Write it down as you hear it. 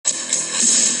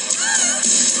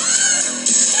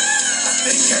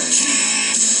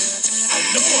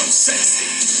sexy.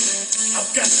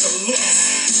 I've got the look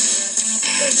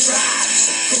that drives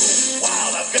a girl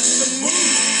wild. I've got the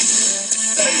moves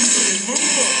that really move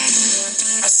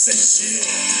 'em. I said chill,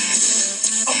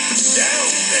 up and down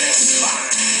there,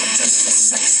 fine. I'm just a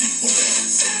sexy boy.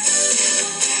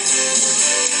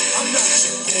 I'm not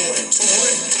your boy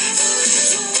toy.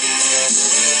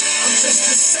 I'm just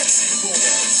a sexy boy.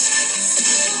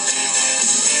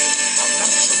 I'm not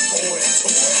your boy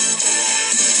toy.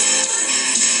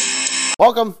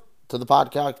 Welcome to the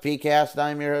Peacock Podcast.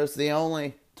 I'm your host, the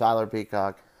only Tyler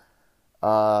Peacock.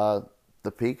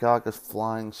 The Peacock is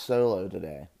flying solo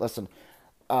today. Listen,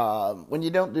 when you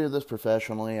don't do this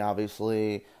professionally,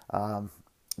 obviously, you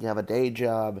have a day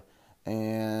job,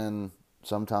 and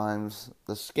sometimes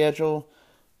the schedule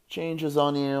changes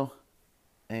on you,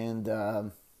 and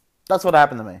that's what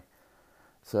happened to me.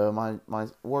 So my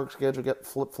work schedule got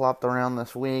flip-flopped around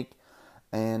this week,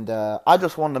 and I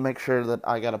just wanted to make sure that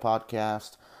I got a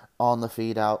podcast on the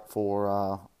feed out for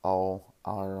all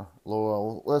our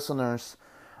loyal listeners.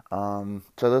 So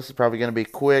this is probably going to be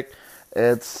quick.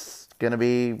 It's going to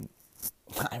be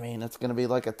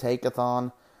like a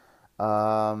take-a-thon.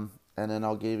 And then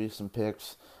I'll give you some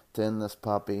picks to end this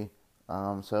puppy.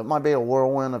 So it might be a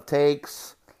whirlwind of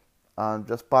takes.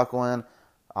 Just buckle in.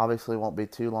 Obviously won't be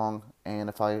too long. And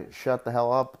if I shut the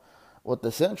hell up with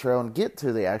this intro and get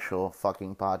to the actual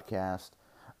fucking podcast,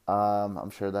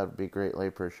 I'm sure that would be greatly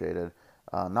appreciated.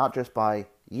 Not just by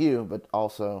you, but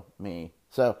also me.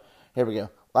 So, here we go.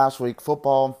 Last week,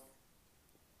 football,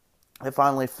 it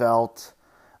finally felt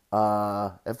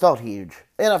huge.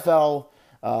 NFL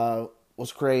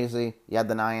was crazy. You had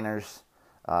the Niners.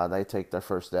 They take their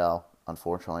first L,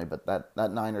 unfortunately. But that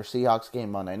Niners-Seahawks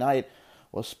game Monday night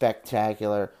was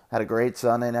spectacular. Had a great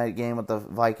Sunday night game with the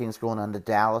Vikings going on to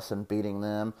Dallas and beating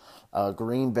them.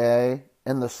 Green Bay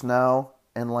in the snow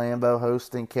in Lambeau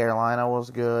hosting Carolina was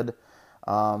good.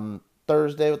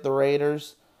 Thursday with the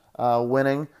Raiders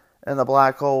winning in the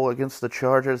black hole against the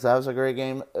Chargers. That was a great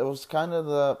game. It was kind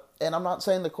of and I'm not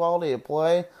saying the quality of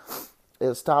play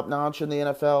is top-notch in the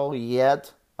NFL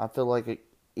yet. I feel like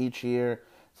each year,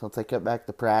 since they cut back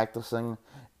to practicing,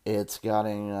 it's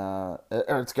gotten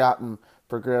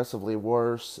progressively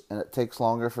worse, and it takes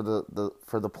longer for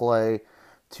the play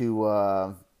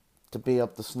to be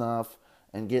up to snuff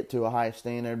and get to a high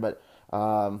standard. But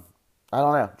I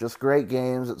don't know, just great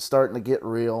games. It's starting to get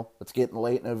real. It's getting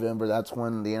late November. That's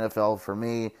when the NFL, for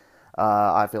me,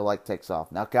 I feel like takes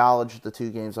off. Now, college, the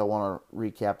two games I want to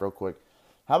recap real quick.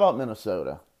 How about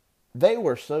Minnesota? They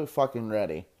were so fucking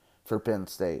ready for Penn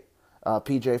State.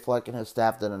 P.J. Fleck and his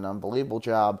staff did an unbelievable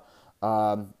job.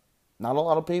 Not a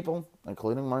lot of people,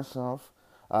 including myself,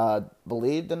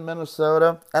 believed in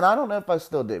Minnesota. And I don't know if I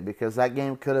still do, because that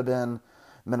game could have been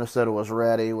Minnesota was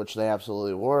ready, which they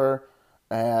absolutely were.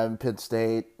 And Penn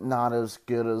State, not as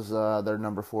good as their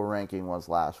number 4 ranking was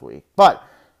last week. But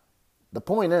the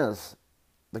point is,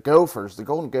 the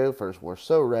Golden Gophers, were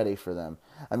so ready for them.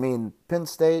 I mean, Penn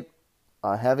State,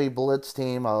 a heavy blitz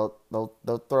team.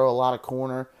 They'll throw a lot of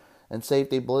corner and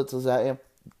safety blitzes at you.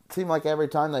 It seemed like every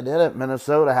time they did it,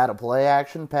 Minnesota had a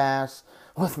play-action pass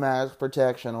with max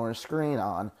protection or a screen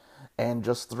on and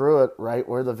just threw it right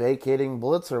where the vacating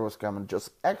blitzer was coming.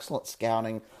 Just excellent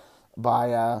scouting by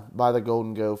the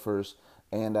Golden Gophers,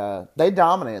 and they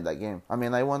dominated that game. I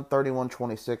mean, they won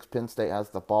 31-26. Penn State has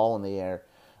the ball in the air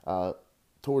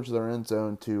towards their end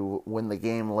zone to win the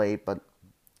game late, but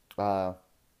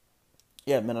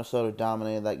Minnesota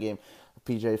dominated that game.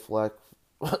 P.J. Fleck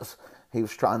was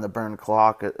trying to burn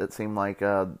clock. It seemed like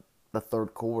the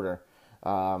third quarter.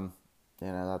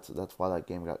 That's why that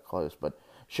game got close. But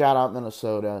shout out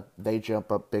Minnesota. They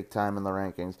jump up big time in the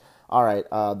rankings. All right,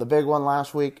 the big one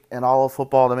last week in all of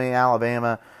football to me,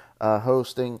 Alabama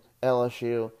hosting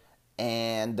LSU,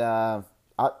 and it's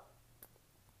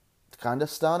kind of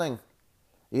stunning.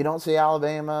 You don't see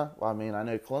Alabama. Well, I mean, I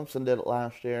know Clemson did it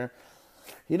last year.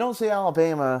 You don't see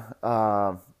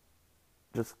Alabama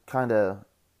just kind of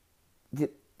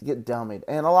get dummied,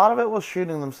 and a lot of it was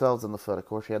shooting themselves in the foot. Of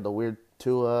course, you had the weird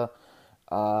Tua.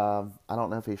 I don't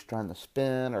know if he's trying to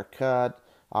spin or cut.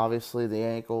 Obviously, the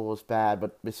ankle was bad,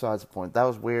 but besides the point, that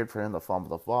was weird for him to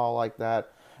fumble the ball like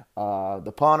that.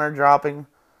 The punter dropping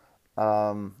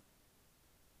a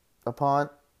punt,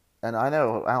 and I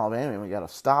know Alabama, we got a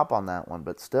stop on that one,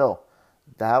 but still,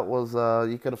 that was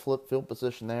you could have flipped field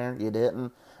position there. You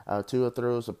didn't. Tua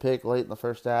throws a pick late in the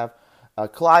first half.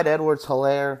 Clyde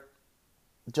Edwards-Helaire,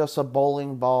 just a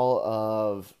bowling ball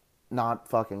of not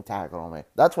fucking tackling me.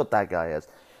 That's what that guy is.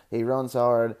 He runs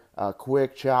hard,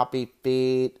 quick, choppy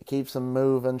feet, keeps him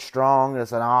moving, strong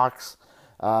as an ox.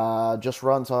 Just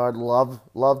runs hard. Love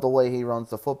the way he runs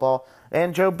the football.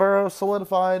 And Joe Burrow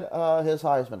solidified his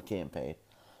Heisman campaign.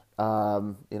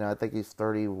 I think he's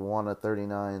 31 of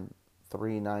 39,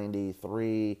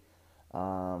 393,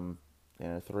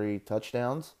 3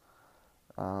 touchdowns.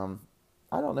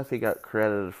 I don't know if he got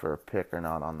credited for a pick or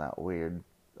not on that weird,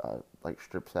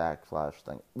 strip sack /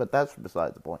 thing, but that's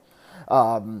beside the point.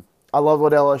 I love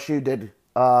what LSU did,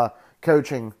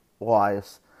 coaching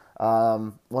wise.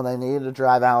 When they needed to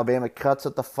drive, Alabama cuts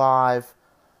at the 5.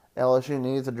 LSU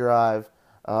needs a drive.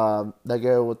 They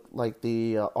go with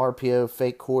the RPO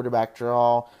fake quarterback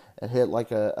draw and hit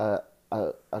a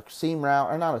seam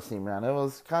route, or not a seam route. It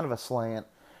was kind of a slant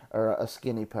or a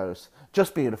skinny post.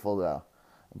 Just beautiful though.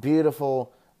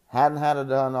 Beautiful. Hadn't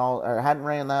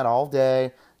ran that all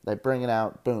day. They bring it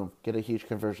out. Boom. Get a huge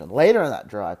conversion. Later in that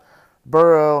drive,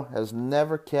 Burrow has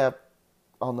never kept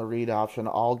on the read option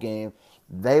all game.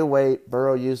 They wait.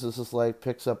 Burrow uses his leg,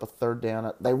 picks up a 3rd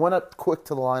down. They went up quick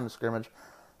to the line of scrimmage.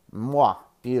 Mwah.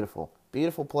 Beautiful.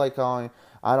 Beautiful play calling.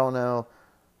 I don't know.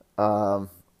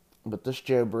 But this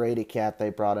Joe Brady cat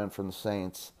they brought in from the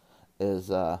Saints is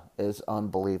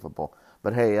unbelievable.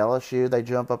 But hey, LSU, they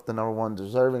jump up to number 1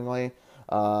 deservingly.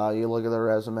 You look at their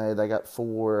resume, they got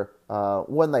 4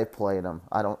 when they played them.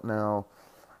 I don't know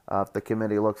if the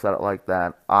committee looks at it like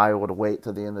that. I would wait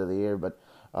till the end of the year, but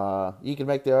you can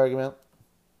make the argument.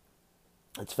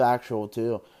 It's factual,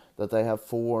 too, that they have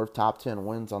 4 top 10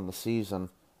 wins on the season.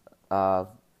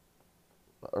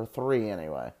 Or 3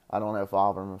 anyway. I don't know if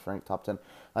Auburn was ranked top 10.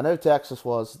 I know Texas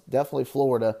was. Definitely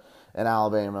Florida and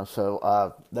Alabama.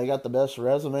 So they got the best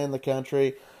resume in the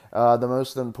country. The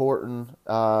most important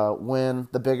win,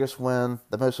 the biggest win,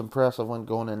 the most impressive win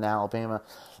going in Alabama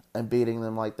and beating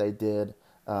them like they did.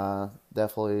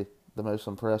 Definitely the most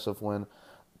impressive win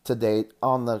to date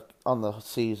on the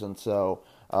season. So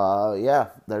yeah,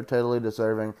 they're totally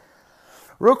deserving.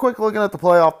 Real quick, looking at the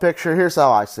playoff picture, here's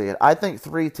how I see it. I think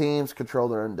 3 teams control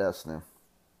their own destiny.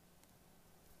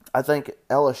 I think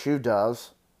LSU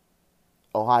does.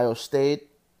 Ohio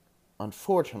State,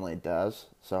 unfortunately, does.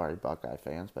 Sorry, Buckeye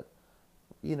fans, but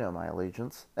you know my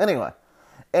allegiance. Anyway,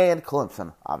 and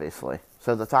Clemson, obviously.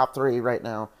 So the top 3 right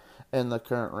now in the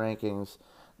current rankings,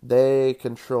 they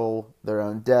control their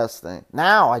own destiny.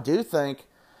 Now, I do think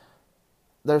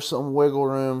there's some wiggle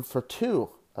room for 2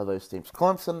 of those teams.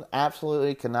 Clemson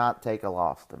absolutely cannot take a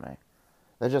loss to me.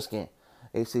 They just can't.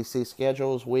 ACC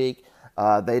schedule is weak.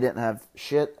 They didn't have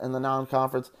shit in the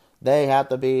non-conference. They have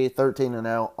to be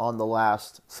 13-0 on the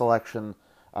last selection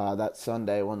that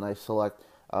Sunday when they select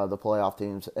the playoff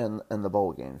teams in the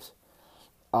bowl games.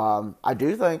 I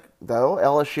do think, though,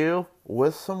 LSU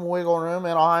with some wiggle room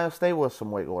and Ohio State with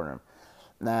some wiggle room.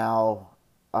 Now,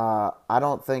 I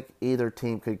don't think either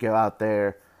team could go out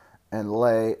there and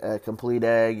lay a complete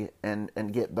egg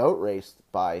and get boat raced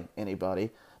by anybody.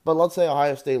 But let's say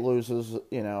Ohio State loses,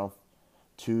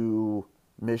 to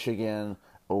Michigan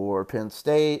or Penn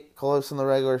State close in the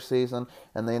regular season,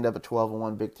 and they end up a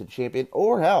 12-1 Big Ten champion.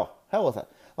 Or hell with that.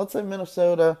 Let's say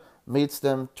Minnesota meets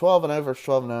them 12-0 versus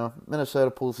 12-0.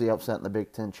 Minnesota pulls the upset in the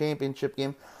Big Ten championship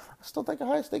game. I still think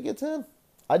Ohio State gets in.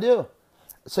 I do.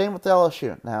 Same with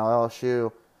LSU. Now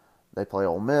LSU, they play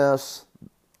Ole Miss,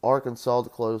 Arkansas to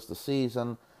close the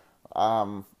season.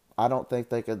 I don't think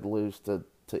they could lose to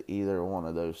either one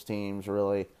of those teams,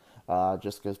 really,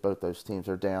 just because both those teams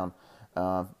are down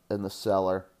in the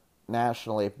cellar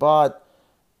nationally. But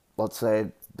let's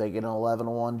say they get an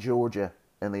 11-1 Georgia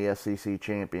in the SEC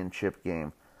championship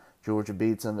game. Georgia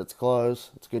beats them. It's close.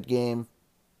 It's a good game.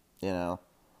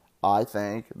 I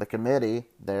think the committee,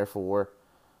 therefore,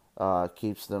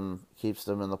 keeps them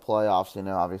in the playoffs.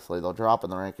 Obviously they'll drop in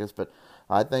the rankings, but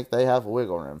I think they have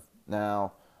wiggle room.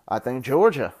 Now, I think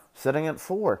Georgia, sitting at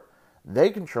 4, they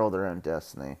control their own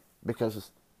destiny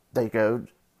because they go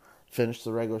finish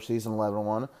the regular season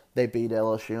 11-1. They beat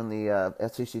LSU in the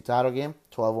SEC title game,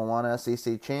 12-1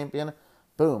 SEC champion.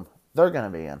 Boom, they're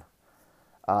going to be in.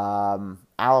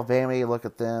 Alabama, you look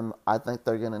at them. I think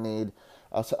they're going to need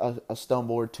a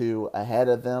stumble or 2 ahead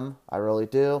of them. I really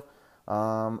do.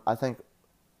 I think,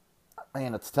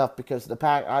 man, it's tough because the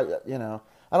Pac. I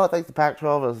don't think the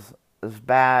Pac-12 is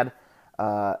bad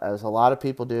as a lot of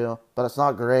people do, but it's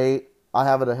not great. I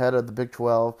have it ahead of the Big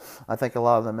 12. I think a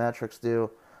lot of the metrics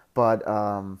do, but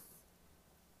I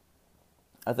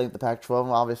think the Pac-12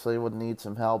 obviously would need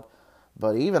some help.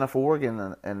 But even if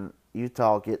Oregon and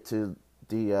Utah get to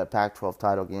the Pac-12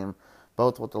 title game,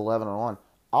 both with 11-1,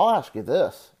 I'll ask you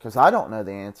this because I don't know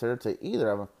the answer to either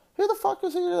of them. Who the fuck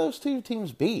does either of those 2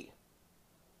 teams beat?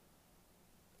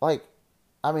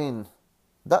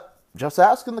 Just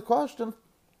asking the question.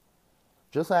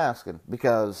 Just asking.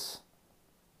 Because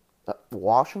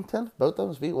Washington. Both of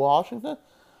them beat Washington.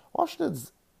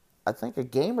 Washington's, I think, a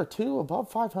game or two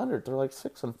above 500. They're like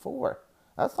 6-4.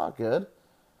 That's not good.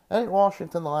 That ain't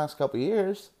Washington the last couple of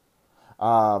years.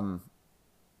 Oregon,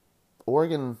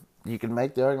 you can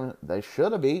make the argument they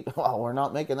should have beat. Well, we're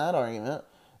not making that argument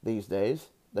these days.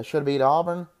 They should have beat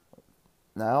Auburn.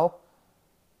 No,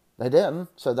 they didn't.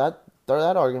 So throw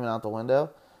that argument out the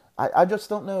window. I just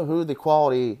don't know who the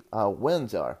quality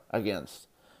wins are against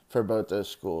for both those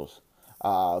schools.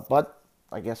 But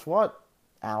I guess what?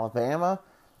 Alabama,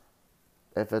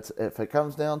 if it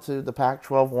comes down to the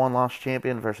Pac-12 one-loss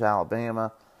champion versus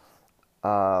Alabama,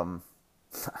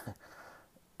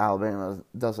 Alabama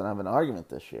doesn't have an argument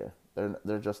this year.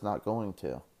 They're just not going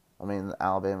to. I mean,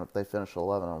 Alabama, if they finish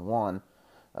 11-1,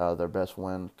 their best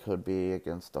win could be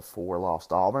against a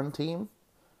 4-lost Auburn team.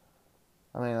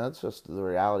 I mean, that's just the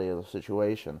reality of the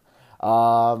situation.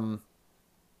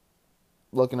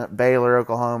 Looking at Baylor,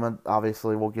 Oklahoma,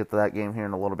 obviously we'll get to that game here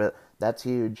in a little bit. That's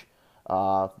huge.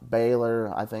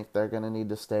 Baylor, I think they're going to need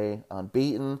to stay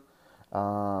unbeaten.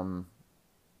 Obviously,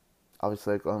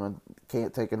 Oklahoma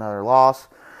can't take another loss.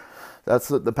 That's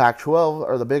the Pac-12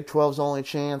 or the Big 12's only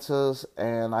chances,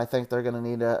 and I think they're going to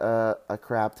need a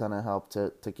crap ton of help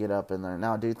to get up in there.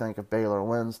 Now, I do think if Baylor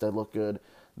wins, they look good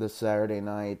this Saturday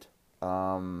night.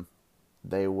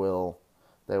 They will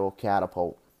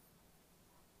catapult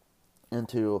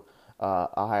into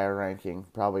a higher ranking,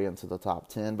 probably into the top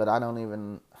 10. But I don't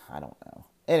know.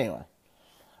 Anyway,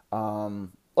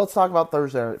 let's talk about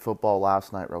Thursday Night Football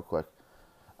last night real quick.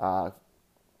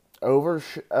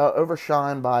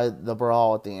 Overshined by the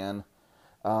brawl at the end.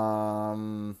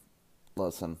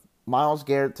 Listen, Myles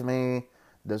Garrett to me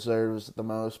deserves the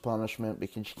most punishment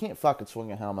because you can't fucking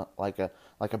swing a helmet like a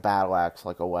battle axe,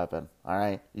 like a weapon. All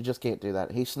right, you just can't do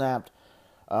that. He snapped.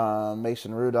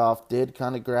 Mason Rudolph did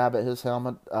kind of grab at his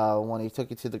helmet when he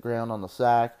took it to the ground on the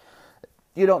sack.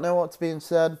 You don't know what's being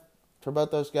said for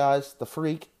both those guys. The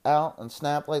freak out and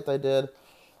snap like they did.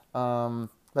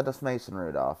 But it's Mason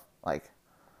Rudolph. Like,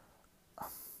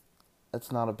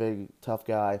 it's not a big, tough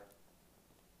guy.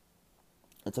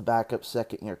 It's a backup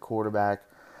second-year quarterback.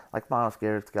 Like, Myles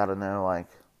Garrett's got to know, like,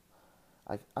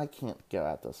 I can't go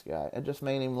at this guy. It just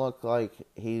made him look like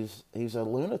he's a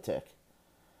lunatic.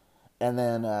 And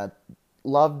then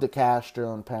Love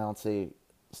DeCastro and Pouncey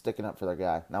sticking up for their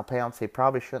guy. Now, Pouncey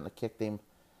probably shouldn't have kicked him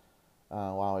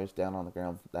while he was down on the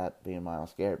ground, that being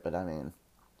Myles Garrett. But, I mean,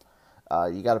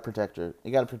 you got to protect your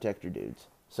dudes.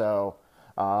 So,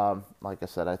 like I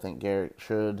said, I think Garrett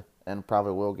should and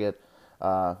probably will get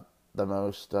the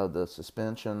most of the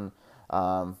suspension.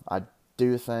 I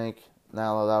do think,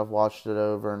 now that I've watched it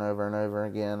over and over and over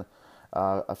again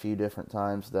a few different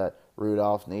times, that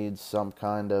Rudolph needs some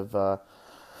kind of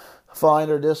fine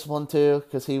or discipline too,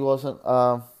 because he wasn't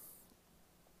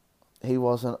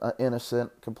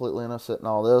innocent, completely innocent in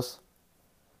all this.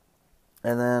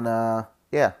 And then, I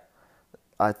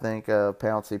think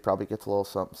Pouncey probably gets a little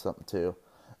something too.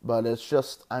 But it's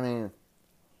just, I mean,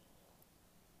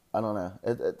 I don't know.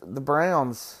 The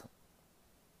Browns,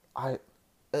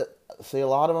 see a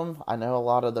lot of them. I know a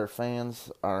lot of their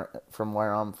fans are from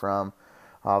where I'm from,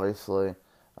 obviously.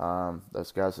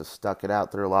 Those guys have stuck it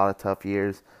out through a lot of tough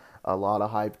years. A lot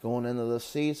of hype going into this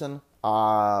season.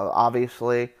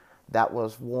 Obviously, that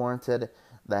was warranted.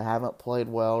 They haven't played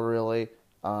well, really.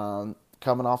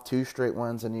 Coming off 2 straight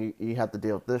wins, and you have to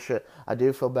deal with this shit. I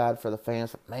do feel bad for the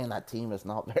fans. But man, that team is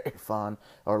not very fun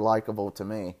or likable to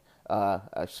me.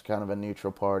 It's kind of a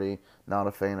neutral party. Not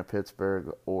a fan of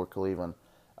Pittsburgh or Cleveland.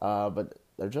 But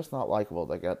they're just not likable.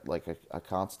 They got like a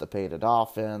constipated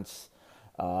offense.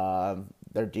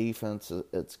 Their defense,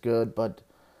 it's good, but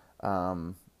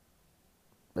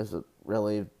is it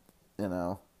really,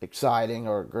 exciting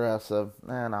or aggressive?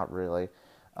 Not really.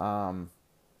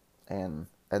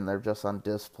 And they're just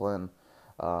undisciplined.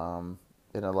 In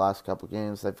the last couple of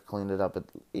games, they've cleaned it up.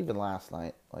 Even last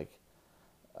night, like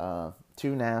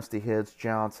 2 nasty hits,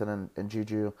 Johnson and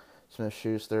Juju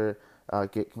Smith-Schuster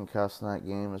get concussed in that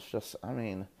game. It's just, I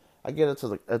mean, I get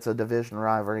it's a division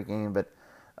rivalry game, but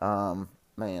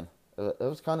man, it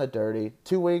was kind of dirty.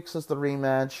 2 weeks is the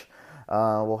rematch.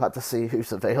 We'll have to see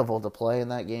who's available to play in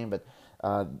that game, but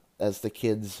as the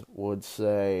kids would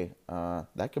say,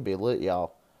 that could be lit,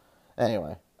 y'all.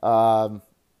 Anyway,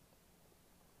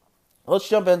 let's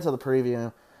jump into the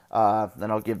preview.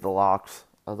 Then I'll give the locks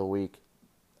of the week.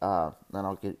 Then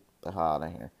I'll get the hell out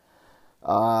of here.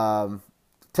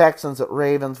 Texans at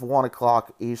Ravens, 1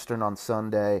 o'clock Eastern on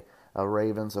Sunday.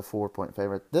 Ravens a 4-point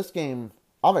favorite. This game,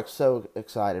 I'm so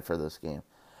excited for this game.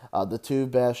 The 2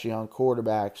 best young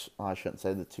quarterbacks, I shouldn't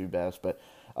say the 2 best, but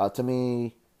to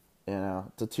me,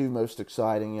 the two most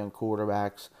exciting young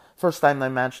quarterbacks. First time they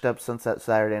matched up since that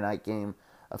Saturday night game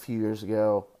a few years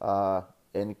ago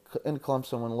in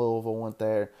Clemson when Louisville went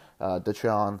there.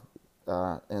 Deshaun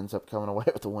ends up coming away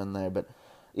with the win there. But,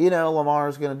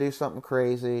 Lamar's going to do something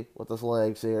crazy with his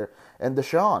legs here. And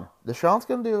Deshaun's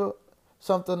going to do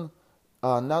something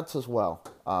nuts as well.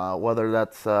 Whether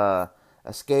that's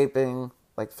escaping,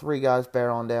 like 3 guys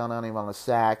barreling down on him on a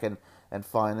sack and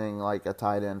finding like a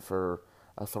tight end for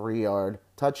a 3-yard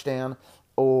touchdown,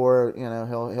 or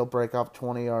he'll break off a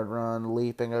 20-yard run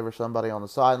leaping over somebody on the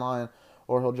sideline,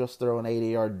 or he'll just throw an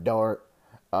 80-yard dart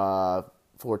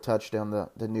for a touchdown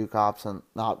to Nuke Hopkins.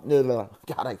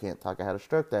 God, I can't talk. I had a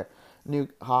stroke there.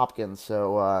 Nuke Hopkins.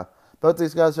 So both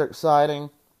these guys are exciting.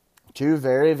 2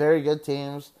 very, very good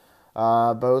teams.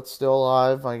 Both still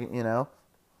alive,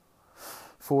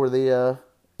 for the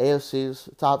AFC's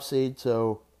top seed.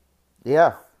 So,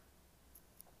 yeah.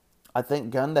 I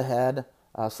think gun to head,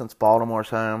 since Baltimore's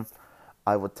home,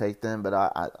 I would take them, but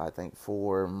I think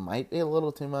 4 might be a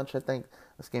little too much. I think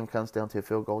this game comes down to a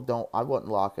field goal. I wouldn't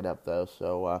lock it up, though.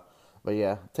 So, but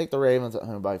yeah, take the Ravens at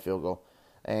home by field goal.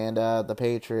 And the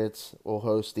Patriots will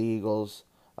host the Eagles,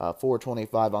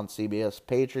 4:25 on CBS.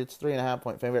 Patriots,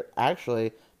 3.5-point favorite.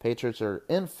 Actually, Patriots are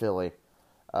in Philly.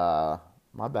 My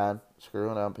bad.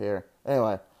 Screwing up here.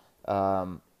 Anyway,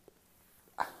 I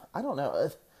don't know.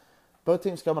 Both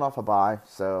teams coming off a bye,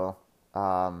 so,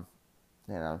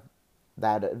 that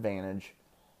advantage.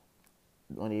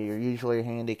 When you're usually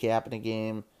handicapping a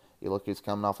game, you look who's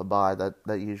coming off a bye, that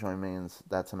usually means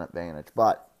that's an advantage.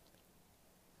 But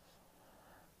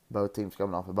both teams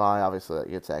coming off a bye, obviously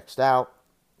that gets X'd out.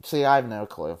 See, I have no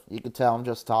clue. You can tell I'm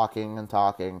just talking and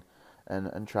trying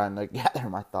to gather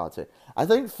my thoughts here. I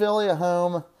think Philly at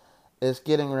home is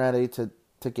getting ready to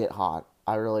get hot.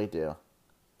 I really do.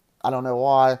 I don't know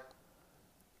why.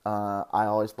 I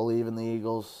always believe in the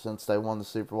Eagles since they won the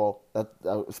Super Bowl. I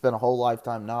spent a whole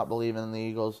lifetime not believing in the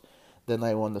Eagles. Then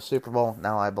they won the Super Bowl.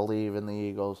 Now I believe in the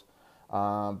Eagles.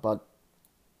 But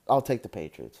I'll take the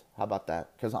Patriots. How about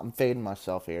that? Because I'm fading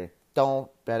myself here.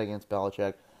 Don't bet against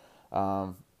Belichick.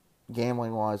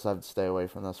 Gambling-wise, I'd stay away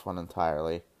from this one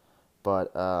entirely.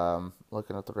 But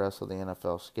looking at the rest of the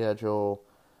NFL schedule,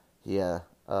 yeah,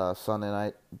 Sunday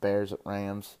night, Bears at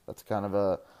Rams. That's kind of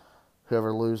a...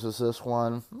 Whoever loses this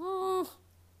one,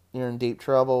 you're in deep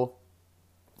trouble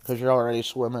because you're already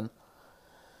swimming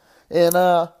in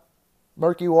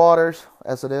murky waters,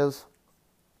 as it is.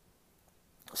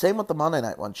 Same with the Monday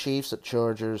night one, Chiefs at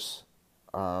Chargers.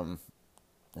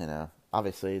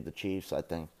 Obviously the Chiefs, I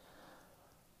think,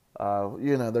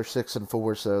 they're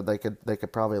 6-4, so they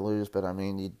could probably lose. But I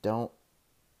mean, I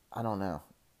don't know.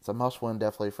 It's a must-win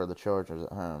definitely for the Chargers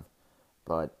at home,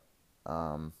 but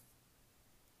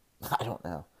I don't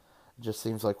know. It just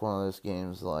seems like one of those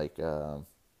games, like, kind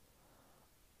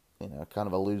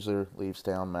of a loser leaves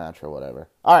town match or whatever.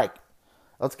 All right,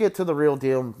 let's get to the real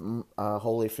deal.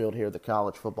 Holyfield here, the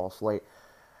college football slate.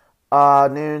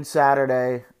 Noon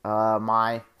Saturday,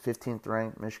 my 15th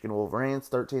ranked Michigan Wolverines,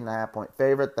 13.5-point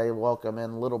favorite. They welcome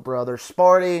in little brother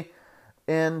Sparty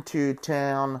into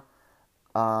town.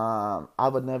 I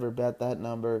would never bet that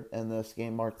number in this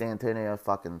game. Mark D'Antonio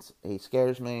he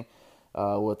scares me.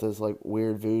 With his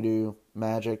weird voodoo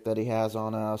magic that he has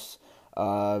on us.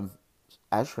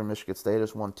 Actually, Michigan State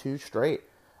has won 2 straight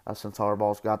since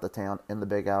Harbaugh's got the town in the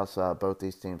Big House. Both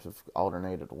these teams have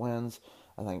alternated wins.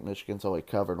 I think Michigan's only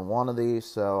covered 1 of these,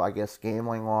 so I guess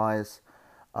gambling-wise,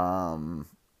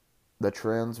 the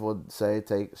trends would say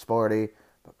take Sparty.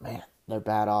 But man, they're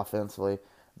bad offensively.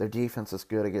 Their defense is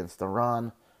good against the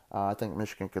run. I think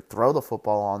Michigan could throw the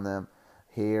football on them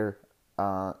here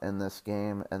in this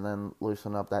game, and then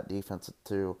loosen up that defense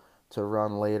to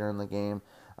run later in the game.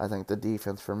 I think the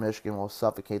defense for Michigan will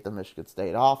suffocate the Michigan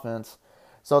State offense.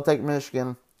 So I'll take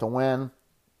Michigan to win,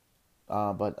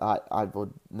 but I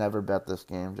would never bet this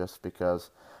game just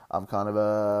because I'm kind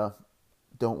of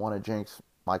don't want to jinx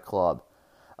my club.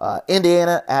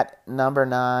 Indiana at number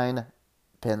 9,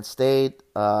 Penn State.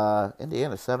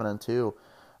 Indiana 7-2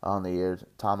 on the year.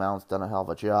 Tom Allen's done a hell of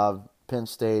a job. Penn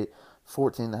State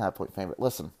 14.5-point favorite.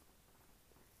 Listen,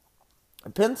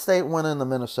 Penn State went into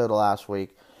Minnesota last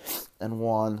week and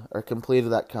won, or completed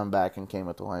that comeback and came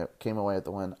away with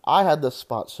the win. I had this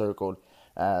spot circled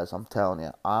as, I'm telling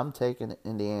you, I'm taking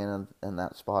Indiana in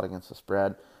that spot against the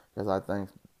spread because I think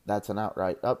that's an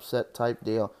outright upset type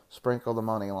deal. Sprinkle the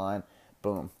money line.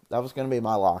 Boom. That was going to be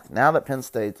my lock. Now that Penn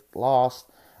State's lost,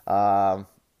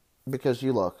 because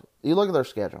you look at their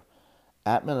schedule.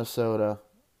 At Minnesota,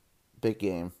 big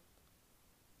game.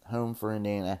 Home for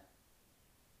Indiana,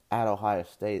 at Ohio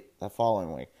State the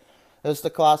following week. It's the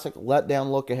classic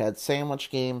letdown look-ahead sandwich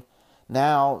game.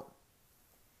 Now,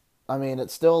 I mean,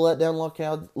 it's still a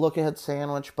letdown look-ahead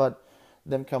sandwich, but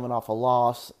them coming off a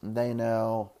loss, they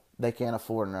know they can't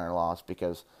afford another loss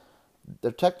because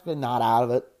they're technically not out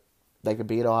of it. They could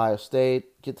beat Ohio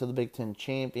State, get to the Big Ten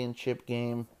championship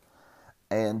game,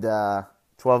 and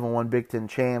 12-1 Big Ten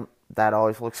champ. That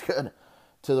always looks good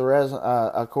to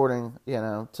the according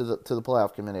to the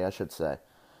playoff committee, I should say.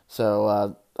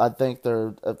 So I think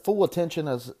their full attention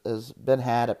has been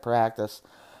had at practice.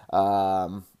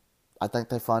 I think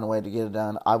they find a way to get it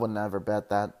done. I would never bet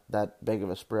that big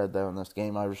of a spread, though, in this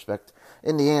game. I respect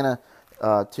Indiana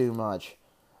too much.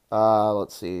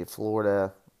 Let's see.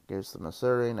 Florida goes to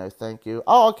Missouri. No, thank you.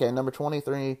 Oh, okay. Number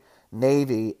 23,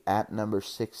 Navy at number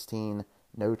 16,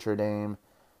 Notre Dame.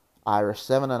 Irish,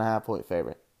 7.5-point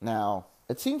favorite. Now,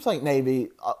 it seems like Navy,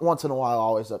 once in a while,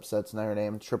 always upsets Notre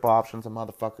Dame. Triple option's a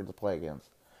motherfucker to play against,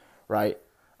 right?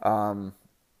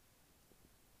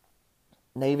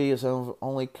 Navy has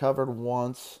only covered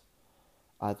once,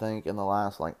 I think, in the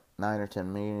last 9 or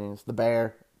 10 meetings. The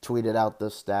Bear tweeted out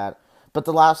this stat. But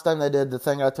the last time they did, the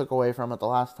thing I took away from it, the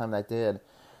last time they did,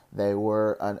 they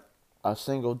were a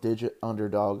single-digit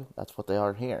underdog. That's what they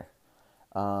are here.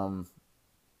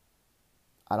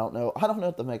 I don't know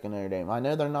what to make of Notre Dame. I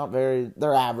know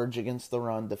they're average against the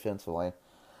run defensively.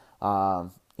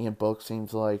 Ian Book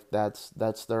seems like that's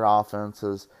their offense,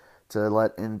 is to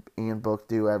let Ian Book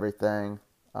do everything.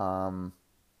 Bobby,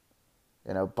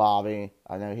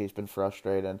 I know he's been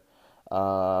frustrated.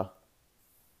 Bobby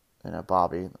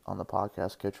on the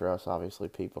podcast, Coach Russ, obviously,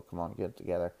 people, come on, get it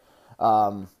together.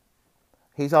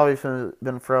 He's always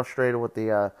been frustrated with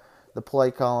the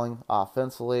play calling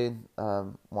offensively.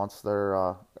 Once they're,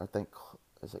 I think,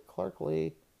 is it Clark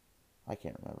Lee? I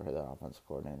can't remember who the offensive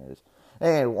coordinator is.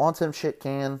 Anyway, wants him shit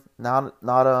can. Not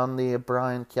on the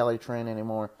Brian Kelly train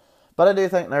anymore. But I do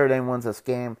think Notre Dame wins this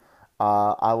game.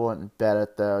 I wouldn't bet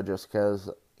it, though, just because,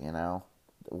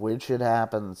 weird shit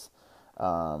happens.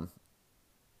 Yeah,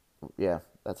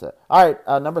 that's it. All right,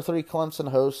 number 3, Clemson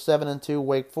hosts 7-2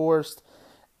 Wake Forest.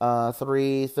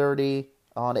 3:30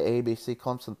 on to ABC.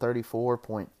 Clemson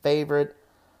 34-point favorite.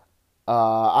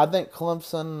 I think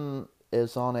Clemson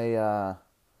is on a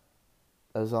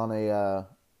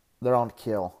they're on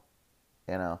kill.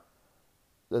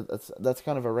 That's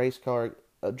kind of a race car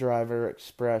driver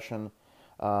expression,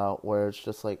 where it's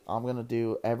just like, I'm gonna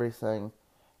do everything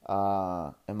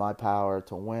in my power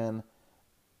to win,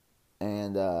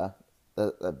 and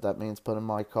that means putting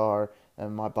my car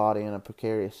and my body in a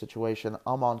precarious situation.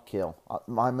 I'm on kill.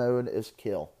 My mode is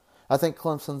kill. I think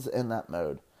Clemson's in that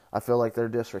mode. I feel like they're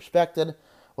disrespected.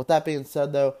 With that being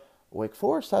said, though, Wake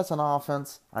Forest has an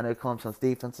offense. I know Clemson's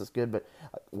defense is good, but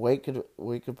we could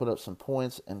put up some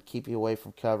points and keep you away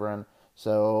from covering.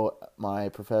 So my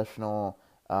semi-professional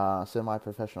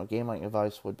gambling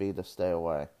advice would be to stay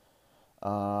away.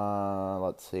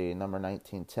 Let's see. Number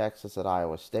 19, Texas at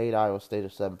Iowa State. Iowa State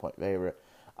is 7-point favorite.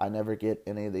 I never get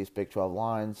any of these Big 12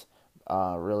 lines,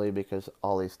 really, because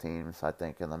all these teams, I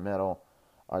think, in the middle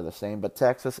are the same. But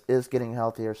Texas is getting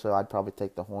healthier, so I'd probably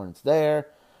take the Horns there.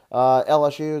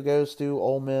 LSU goes to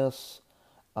Ole Miss.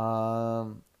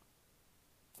 I'll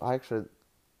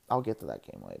get to that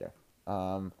game later.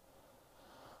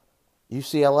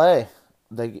 UCLA,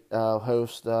 they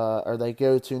they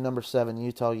go to number 7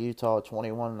 Utah. Utah,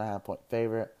 21.5-point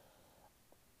favorite.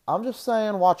 I'm just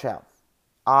saying, watch out.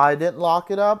 I didn't lock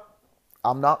it up.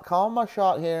 I'm not calling my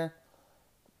shot here.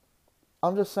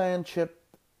 I'm just saying Chip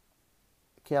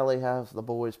Kelly has the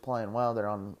boys playing well. They're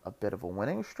on a bit of a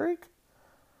winning streak.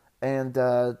 And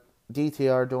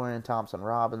DTR, Dorian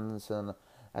Thompson-Robinson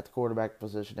at the quarterback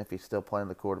position, if he's still playing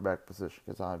the quarterback position,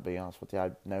 because I'll be honest with you,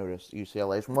 I've noticed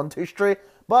UCLA's won 2 straight,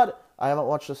 but I haven't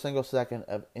watched a single second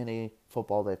of any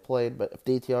football they've played. But if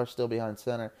DTR's still behind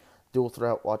center, dual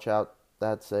threat, watch out.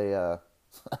 That's a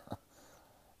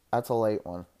that's a late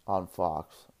one on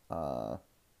Fox.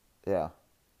 Yeah,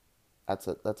 that's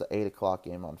a 8 o'clock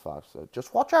game on Fox. So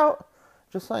just watch out.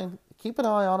 Just saying, keep an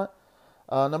eye on it.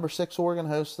 Number 6, Oregon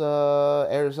hosts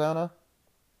Arizona.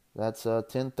 That's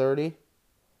 10:30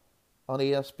 on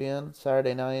ESPN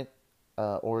Saturday night.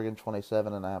 Oregon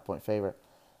 27.5-point favorite.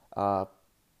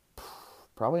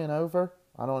 Probably an over.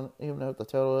 I don't even know what the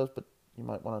total is, but you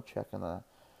might want to check on that.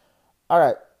 All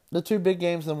right, the 2 big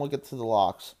games, then we'll get to the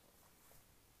locks.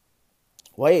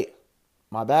 Wait,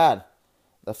 my bad.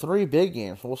 The 3 big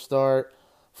games. We'll start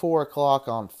 4 o'clock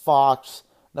on Fox.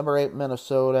 Number 8,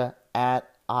 Minnesota at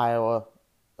Iowa.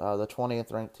 The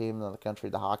 20th ranked team in the country,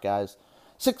 the Hawkeyes.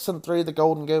 6-3, the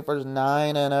Golden Gophers.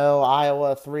 9-0,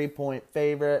 Iowa 3-point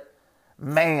favorite.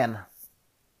 Man,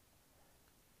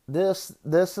 this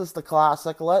is the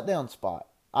classic letdown spot.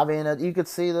 I mean, you could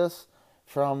see this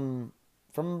from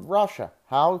Russia.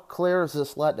 How clear is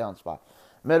this letdown spot?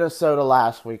 Minnesota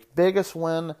last week, biggest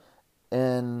win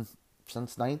in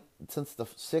since the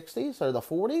 60s or the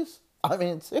 40s. I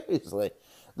mean, seriously,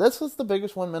 this is the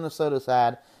biggest win Minnesota's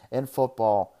had in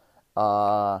football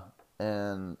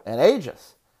in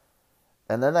ages.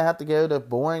 And then they have to go to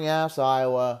boring ass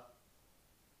Iowa,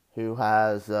 who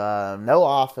has no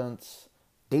offense,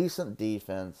 decent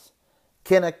defense.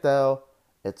 Kinnick, though,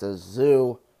 it's a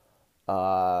zoo. It's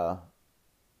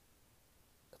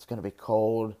going to be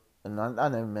cold. And I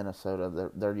know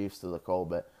Minnesota, they're used to the cold,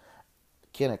 but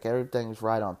Kinnick, everything's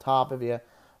right on top of you.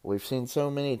 We've seen so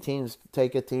many teams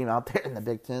take a team out there in the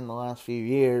Big Ten the last few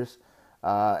years,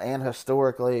 and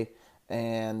historically,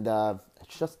 and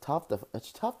it's just tough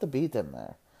to beat them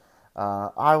there.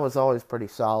 I was always pretty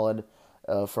solid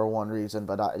for one reason,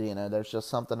 but there's just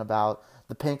something about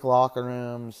the pink locker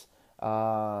rooms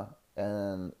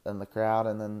and the crowd,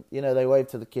 and then they wave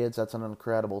to the kids. That's an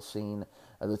incredible scene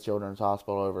at the Children's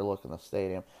Hospital overlooking the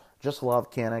stadium. Just love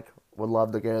Kinnick. Would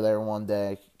love to go there one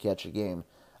day, catch a game.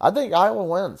 I think Iowa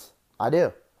wins. I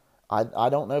do. I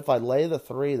don't know if I'd lay the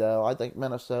 3, though. I think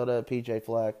Minnesota, PJ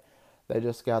Fleck, they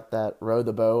just got that row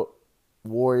the boat,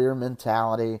 warrior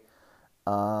mentality.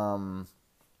 And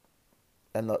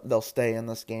they'll stay in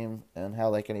this game, and how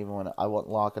they can even win it. I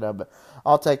wouldn't lock it up, but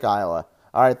I'll take Iowa.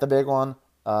 All right, the big one,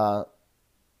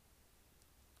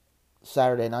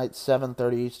 Saturday night,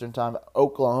 7:30 Eastern Time,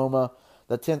 Oklahoma.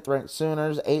 The 10th-ranked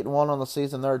Sooners, 8-1 on the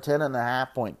season. They're a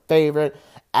 10.5-point favorite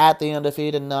at the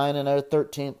undefeated 9-0,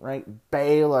 13th-ranked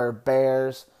Baylor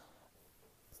Bears.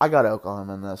 I got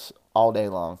Oklahoma in this all day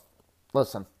long.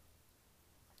 Listen,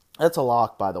 it's a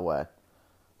lock, by the way.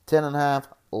 10.5,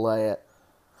 lay it.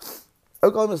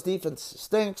 Oklahoma's defense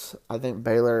stinks. I think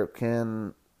Baylor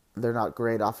they're not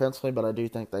great offensively, but I do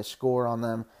think they score on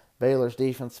them. Baylor's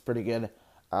defense is pretty good.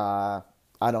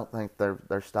 I don't think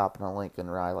they're stopping a Lincoln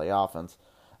Riley offense.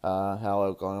 How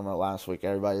Oklahoma last week,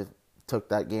 everybody took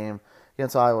that game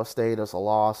against Iowa State as a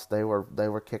loss. They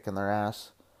were kicking their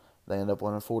ass. They ended up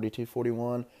winning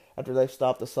 42-41 after they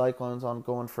stopped the Cyclones on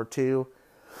going for 2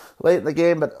 late in the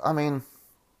game. But I mean,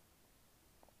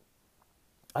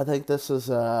 I think this is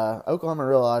Oklahoma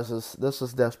realizes this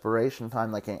is desperation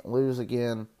time. They can't lose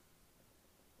again,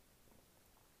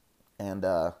 and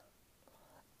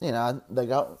they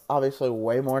got obviously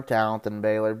way more talent than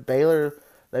Baylor. Baylor,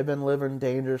 they've been living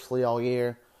dangerously all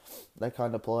year. They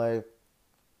kind of play.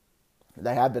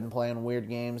 They have been playing weird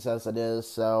games as it is.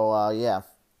 So yeah,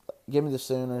 give me the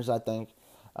Sooners. I think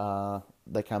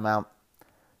they come out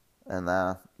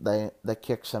and they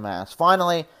kick some ass.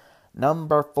 Finally,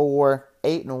 number 4,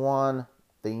 8-1,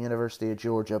 the University of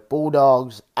Georgia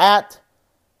Bulldogs at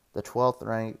the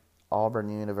 12th-ranked Auburn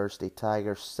University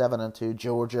Tigers, 7-2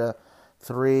 Georgia.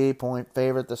 3-point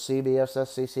favorite. The CBS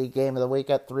SEC game of the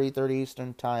week at 3:30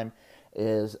 Eastern Time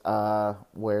is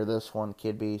where this one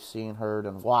could be seen, heard,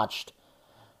 and watched.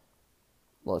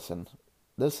 Listen,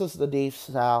 this is the Deep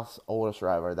South's oldest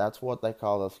rivalry. That's what they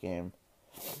call this game.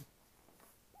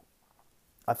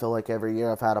 I feel like every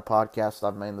year I've had a podcast,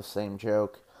 I've made the same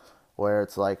joke, where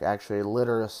it's like actually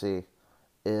literacy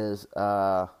is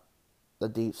the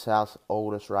Deep South's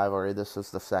oldest rivalry. This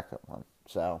is the second one.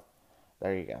 So,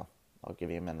 there you go. I'll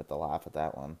give you a minute to laugh at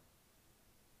that one.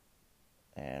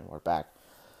 And we're back.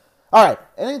 All right.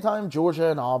 Anytime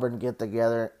Georgia and Auburn get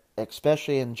together,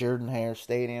 especially in Jordan-Hare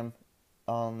Stadium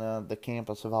on the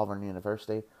campus of Auburn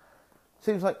University,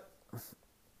 seems like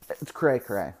it's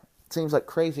cray-cray. It seems like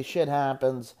crazy shit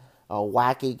happens,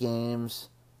 wacky games.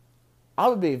 I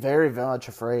would be very much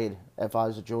afraid if I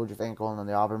was a Georgia fan going on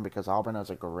the Auburn, because Auburn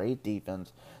has a great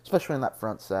defense, especially in that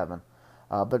front 7.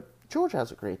 But Georgia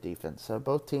has a great defense. So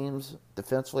both teams,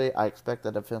 defensively, I expect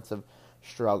a defensive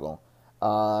struggle.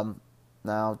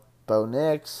 Now, Bo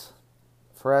Nix,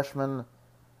 freshman,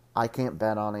 I can't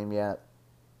bet on him yet.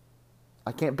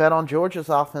 I can't bet on Georgia's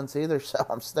offense either, so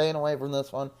I'm staying away from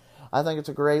this one. I think it's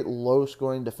a great,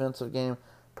 low-scoring defensive game.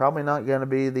 Probably not going to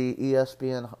be the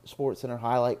ESPN SportsCenter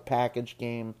highlight package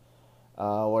game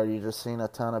where you're just seeing a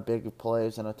ton of big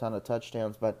plays and a ton of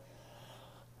touchdowns. But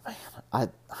man, I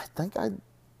think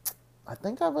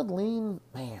I would lean.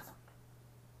 Man,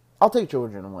 I'll take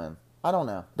Georgia to win. I don't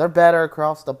know. They're better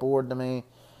across the board to me.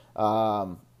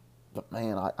 But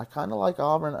man, I kind of like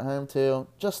Auburn at home too.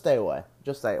 Just stay away.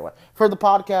 For the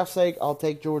podcast's sake, I'll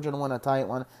take Georgia to win a tight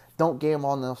one. Don't gamble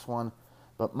on this one.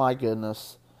 But my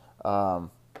goodness,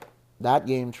 that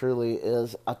game truly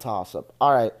is a toss-up.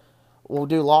 All right, we'll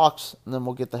do locks, and then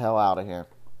we'll get the hell out of here.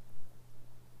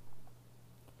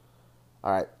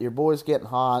 All right, your boy's getting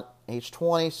hot. Age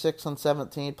 20, 6 and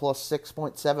 17, plus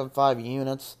 6.75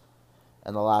 units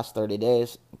in the last 30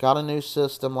 days. Got a new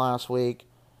system last week.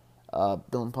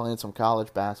 Been playing some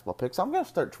college basketball picks. I'm going to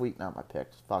start tweeting out my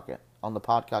picks. Fuck it. On the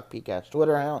Peacock Flyin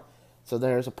Twitter account. So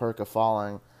there's a perk of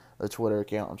following the Twitter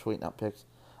account and tweeting out picks.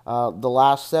 The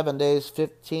last 7 days,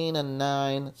 15 and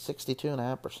 9,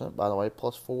 62.5%, by the way,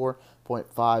 plus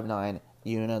 4.59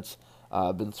 units.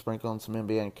 Been sprinkling some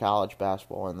NBA and college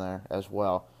basketball in there as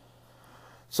well.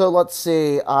 So let's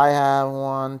see. I have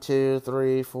 1, 2,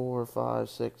 3, 4, 5,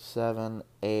 6, 7,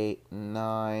 8,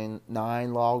 9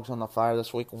 logs on the fire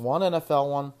this week. One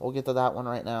NFL one. We'll get to that one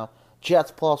right now.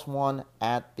 Jets plus 1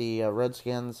 at the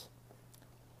Redskins.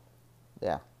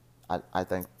 Yeah, I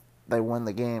think they win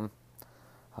the game.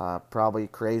 Probably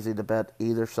crazy to bet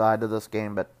either side of this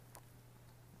game, but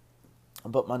I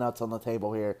put my nuts on the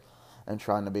table here and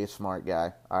trying to be a smart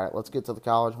guy. All right, let's get to the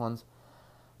college ones.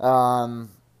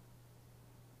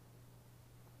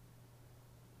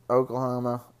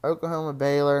 Oklahoma,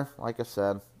 Baylor. Like I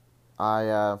said,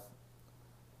 I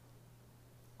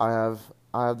have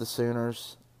the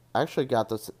Sooners. I actually got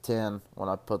this at 10 when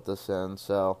I put this in.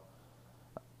 So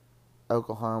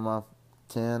Oklahoma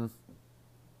 10.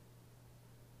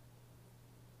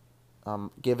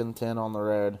 I'm giving 10 on the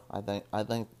road. I think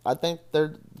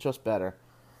they're just better.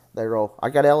 They roll. I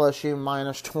got LSU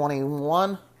minus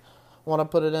 21 when I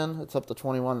put it in. It's up to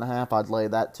 21.5. I'd lay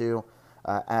that too.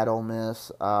 At Ole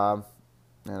Miss, and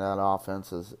that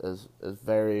offense is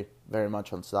very, very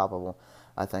much unstoppable.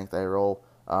 I think they roll.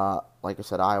 Like I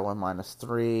said, Iowa minus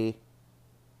 3.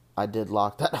 I did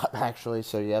lock that up actually,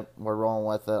 so yep, we're rolling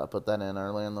with it. I put that in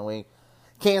early in the week.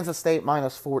 Kansas State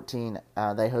minus 14.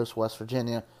 They host West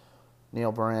Virginia.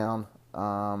 Neil Brown,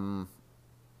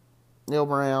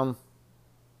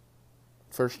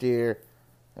 first year.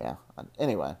 Yeah.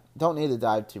 Anyway, don't need to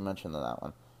dive too much into that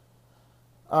one.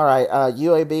 All right,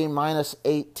 UAB minus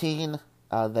 18.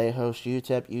 They host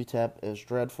UTEP. UTEP is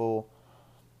dreadful.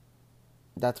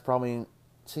 That's probably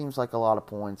seems like a lot of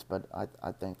points, but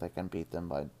I think they can beat them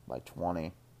by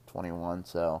 20, 21.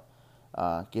 So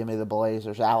give me the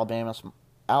Blazers.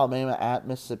 Alabama at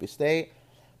Mississippi State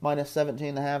minus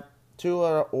 17.5.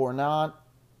 Tua or not.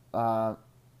 I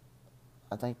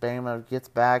think Bama gets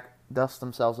back, dusts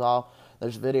themselves off.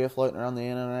 There's video floating around the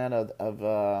internet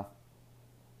of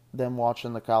them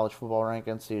watching the college football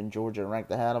rankings, seeing Georgia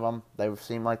ranked ahead of them. They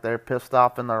seem like they're pissed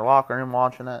off in their locker room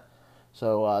watching it.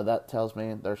 So that tells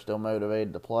me they're still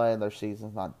motivated to play. Their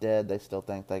season's not dead. They still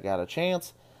think they got a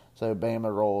chance. So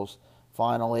Bama rolls.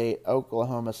 Finally,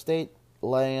 Oklahoma State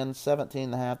laying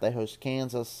 17.5. They host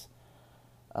Kansas.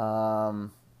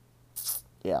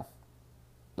 Yeah.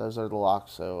 Those are the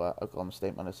locks. So Oklahoma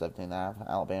State minus 17.5,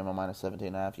 Alabama minus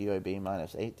 17.5, UAB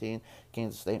minus 18,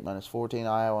 Kansas State minus 14,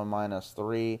 Iowa minus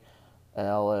 3,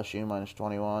 LSU minus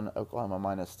 21, Oklahoma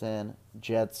minus 10,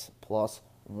 Jets plus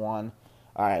 1.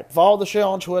 All right. Follow the show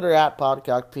on Twitter at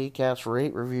Peacock Flyin.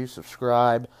 Rate, review,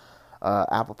 subscribe.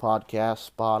 Apple Podcasts,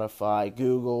 Spotify,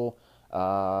 Google,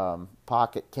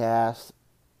 Pocket Cast,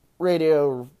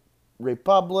 Radio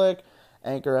Republic.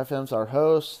 Anchor FM's our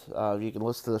host. You can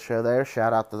listen to the show there.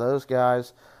 Shout out to those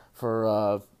guys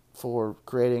for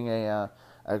creating a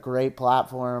great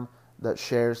platform that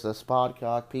shares this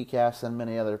podcast and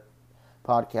many other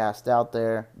podcasts out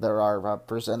there. They're our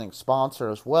presenting sponsor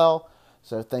as well.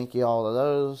 So thank you all to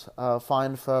those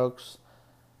fine folks.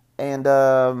 And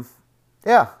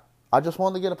yeah, I just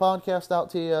wanted to get a podcast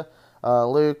out to you.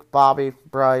 Luke, Bobby,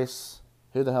 Bryce,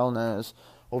 who the hell knows?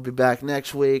 We'll be back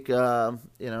next week.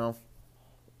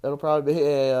 It'll probably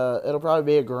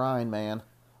be a grind, man.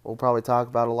 We'll probably talk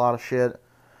about a lot of shit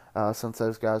since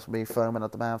those guys will be foaming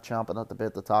at the mouth, chomping at the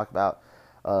bit to talk about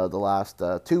the last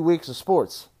 2 weeks of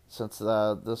sports since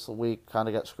this week kind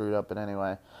of got screwed up. But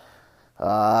anyway,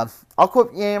 I'll quit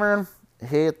yammering.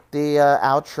 Hit the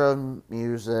outro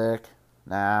music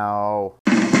now.